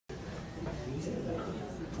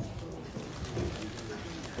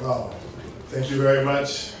Well, thank you very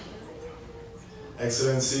much.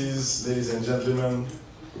 Excellencies, ladies and gentlemen,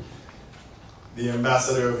 the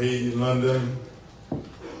Ambassador of Haiti in London,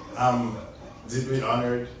 I'm deeply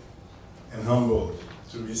honored and humbled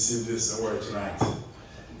to receive this award tonight.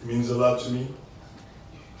 It means a lot to me,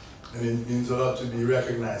 and it means a lot to be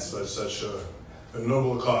recognized for such a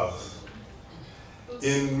noble cause.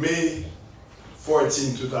 In May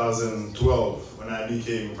 14, 2012, when I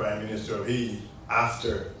became Prime Minister of Haiti,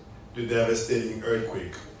 after the devastating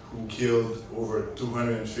earthquake who killed over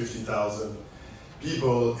 250,000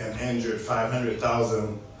 people and injured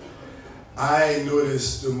 500,000, I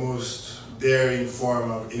noticed the most daring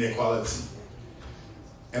form of inequality.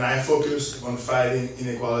 And I focused on fighting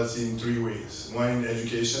inequality in 3 ways. One, in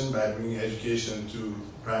education, by bringing education to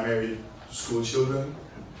primary school children.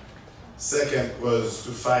 Second was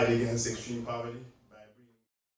to fight against extreme poverty.